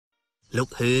ลุก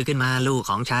ฮือขึ้นมาลูก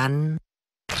ของฉัน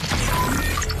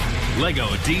Lego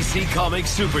DC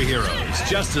Comics Superheroes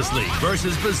Justice League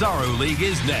vs. Bizarro League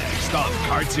is next on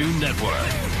Cartoon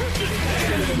Network.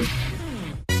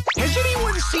 Has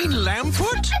anyone seen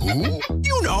Lampfoot? Who?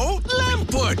 You know,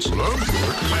 Lampfoot.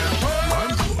 Lampfoot?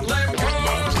 Lampfoot?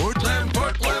 Lampfoot?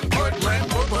 Lampfoot? Lampfoot?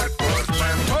 Lampfoot?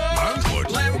 Lampfoot?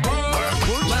 Lampfoot?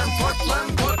 Lampfoot?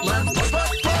 Lampfoot? Lampfoot?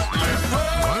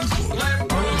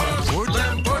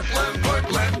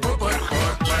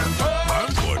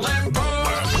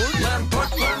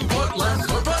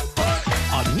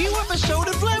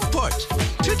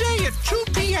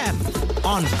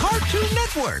 On Cartoon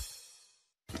Network.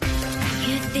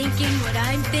 You thinking what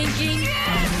I'm thinking?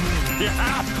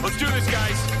 Yeah, let's do this,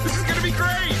 guys. This is gonna be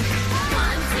great.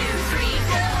 1, 2, 3,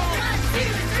 go! 1, 2,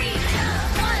 3, jump!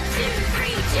 1, 2,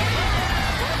 3, jump!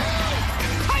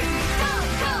 Hey! Go,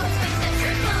 go with the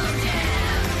triple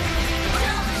jam!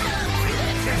 Jump, jump with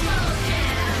the triple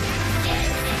jam!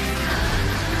 It's the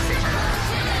triple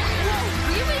jam! Whoa,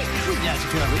 really? Yes,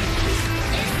 Curly.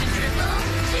 It's the triple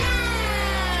jam!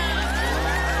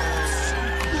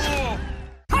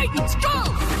 Titans, go!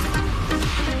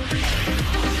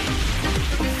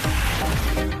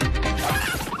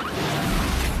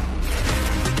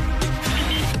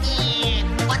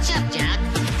 What's up, Jack?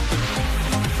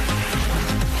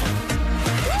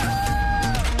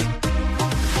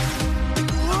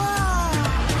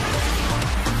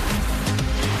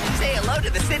 Say hello to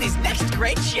the city's next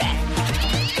great chef.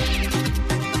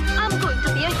 I'm going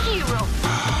to be a hero.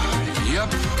 Yep,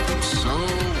 so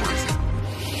worth it.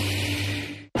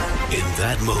 In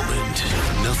that moment,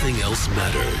 nothing else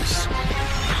matters.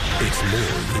 It's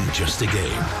more than just a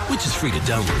game, which is free to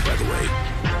download, by the way.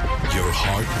 Your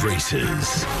heart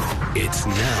races. It's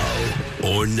now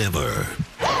or never.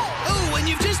 Oh, and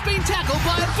you've just been tackled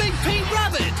by a big pink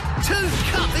rabbit. Toon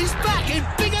Cup is back and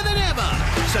bigger than ever.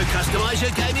 So customize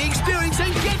your gaming experience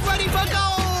and get ready for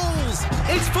goals.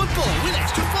 It's football with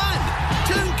extra fun.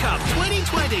 Toon Cup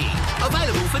 2020.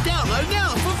 Available for download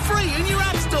now for free in your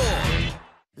app store.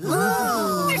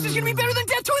 Ooh. This is gonna be better than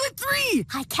Death Toilet 3!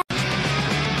 I can't.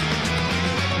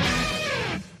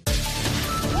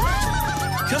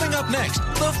 Coming up next,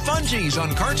 the Fungies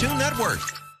on Cartoon Network.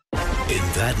 In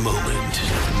that moment,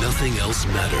 nothing else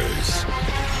matters.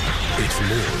 It's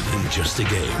more than just a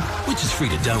game, which is free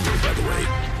to download, by the way.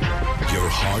 Your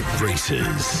heart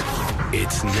races.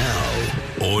 It's now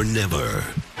or never.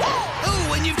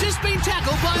 Oh, and you've just been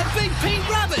tackled by a big pink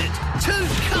rabbit. Toon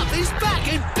Cup is back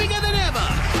and bigger than ever.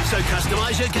 So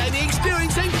customize your gaming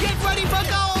experience and get ready for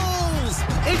goals.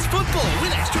 It's football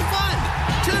with extra fun.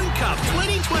 Toon Cup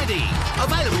 2020.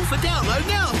 Available for download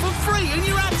now for free in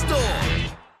your app store.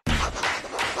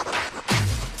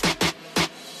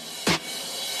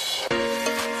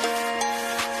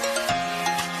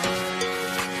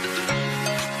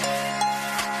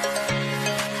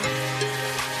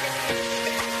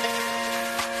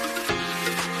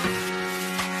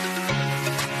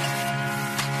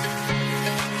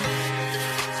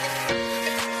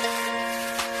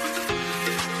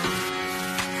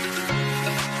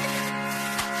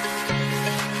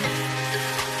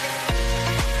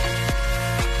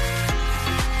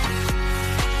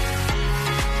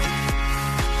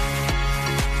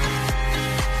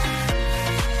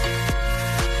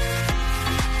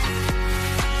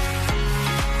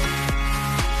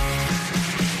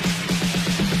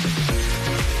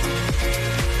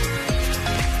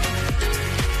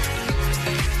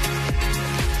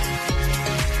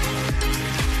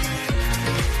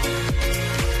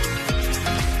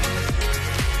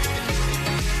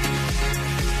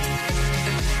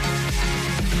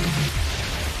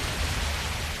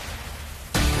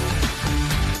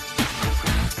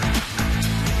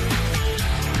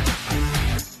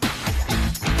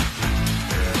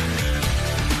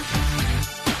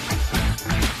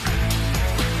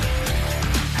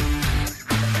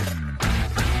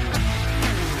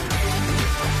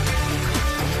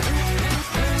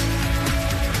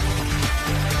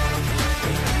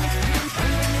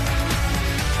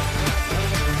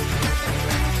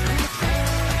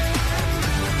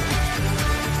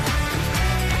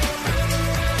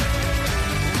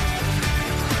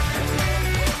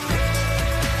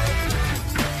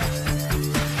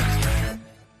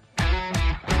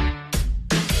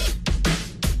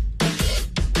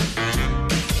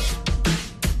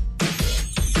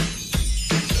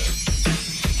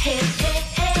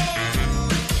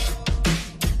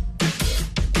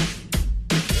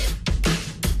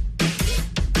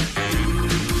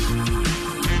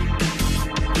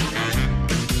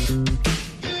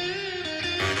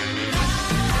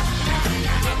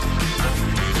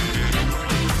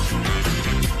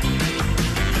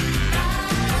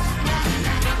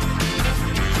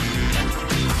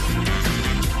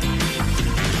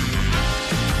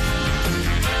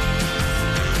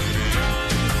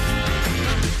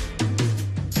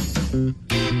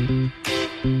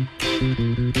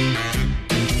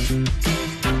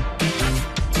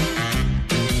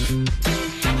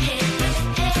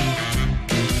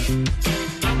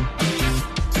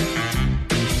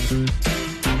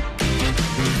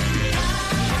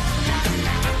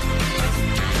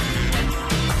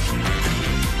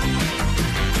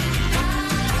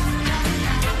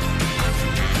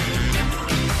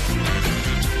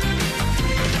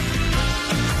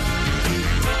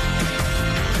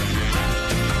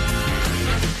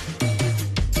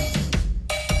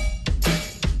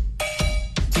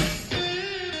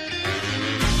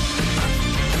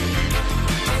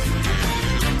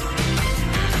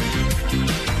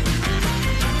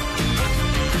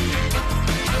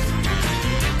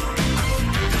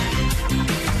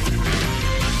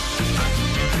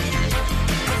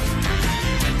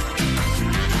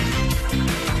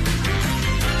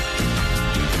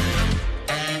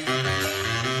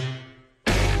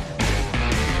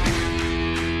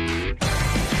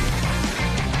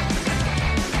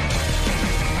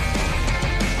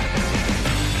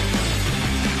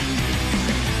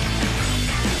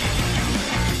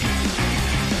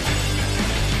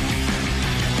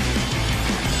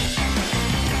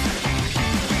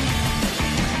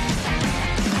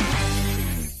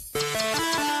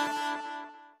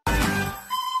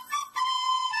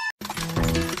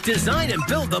 Design and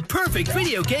build the perfect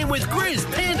video game with Grizz,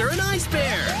 Panda, and Ice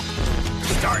Bear.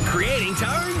 Start creating to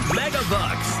earn Mega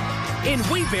Bucks. In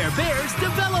We Bear Bears,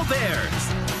 Develop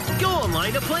Bears. Go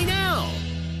online to play now.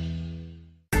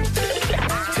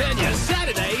 Turn your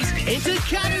Saturdays into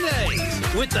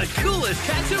Catadays with the coolest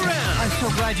cats around. I'm so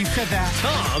glad you said that.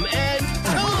 Tom and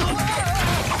Tom.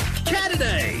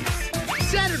 Catadays.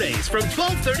 Saturdays from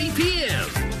 12:30 p.m.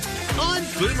 on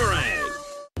Boomerang.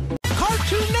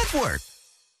 Cartoon Network.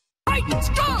 Titans,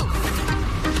 go!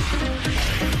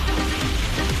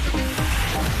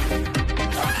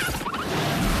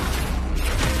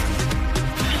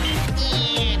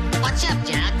 What's up,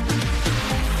 Jack?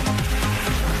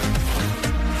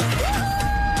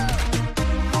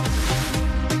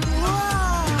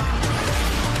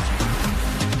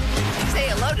 Say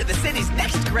hello to the city's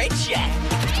next great chef.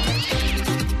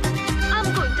 I'm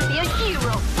going to be a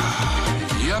hero.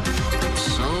 Yep,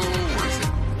 so worth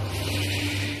it.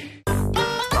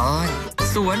 ตอน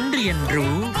สวนเรียน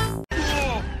รู้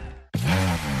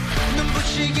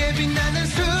눈부시게 빛나는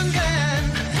순간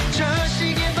저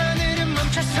시계 바늘은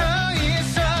멈춰서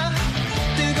있어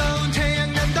뜨거운 태양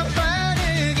난 더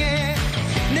빠르게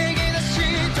내게 다시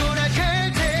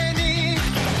돌아갈 테니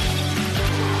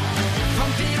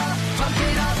Pump it up, pump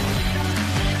it up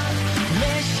내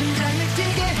심장을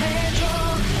뛰게 해줘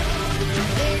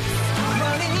It's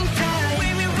running time We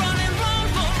will run and run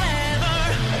forever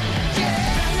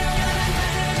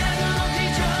어디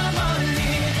저 멀리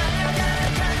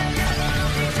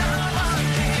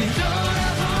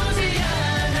뒤돌아보지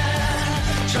않아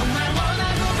정말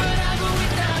원하고 바라고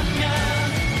있다면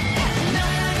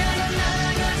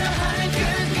날아가자 하늘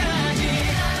끝까지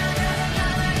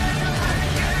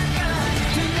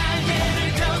두 날개를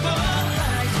펴고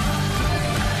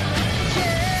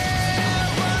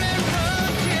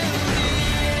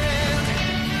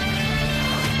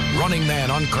Running Man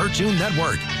on Cartoon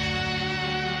Network.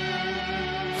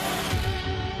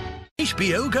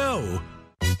 HBO Go.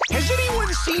 Has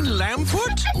anyone seen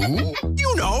Lambfoot? Who?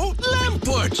 You know,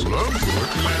 Lambfoot.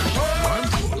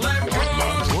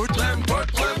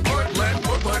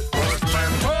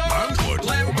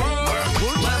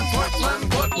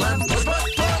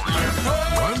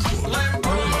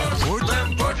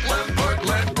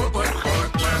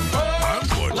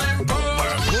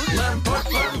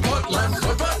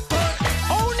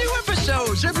 All new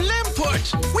episodes of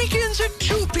Lambfoot. Weekends at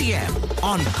 2 p.m.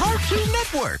 on Cartoon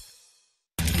Network.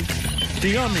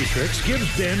 The Omnitrix gives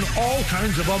Ben all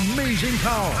kinds of amazing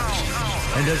powers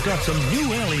and has got some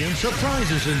new alien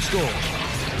surprises in store.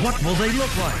 What will they look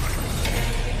like?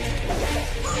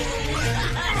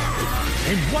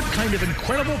 And what kind of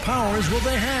incredible powers will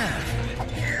they have?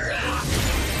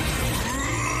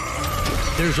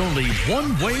 There's only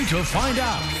one way to find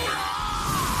out.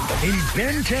 In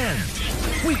Ben 10,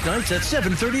 weeknights at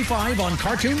 7:35 on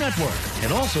Cartoon Network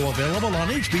and also available on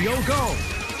HBO Go.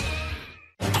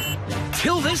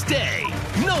 Till this day,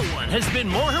 no one has been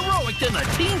more heroic than the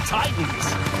Teen Titans.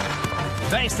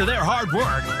 Thanks to their hard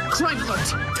work,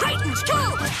 Triumphant! Titans,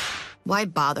 go! Why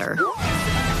bother?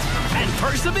 and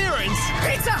perseverance,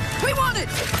 Pizza! We want it!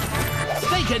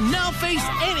 they can now face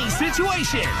any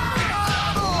situation.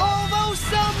 Although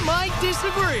some might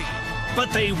disagree,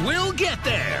 but they will get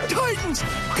there. Titans!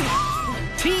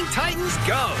 Teen Titans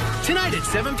Go! Tonight at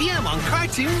 7 p.m. on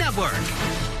Cartoon Network.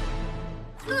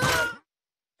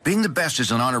 Being the best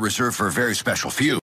is an honor reserved for a very special few.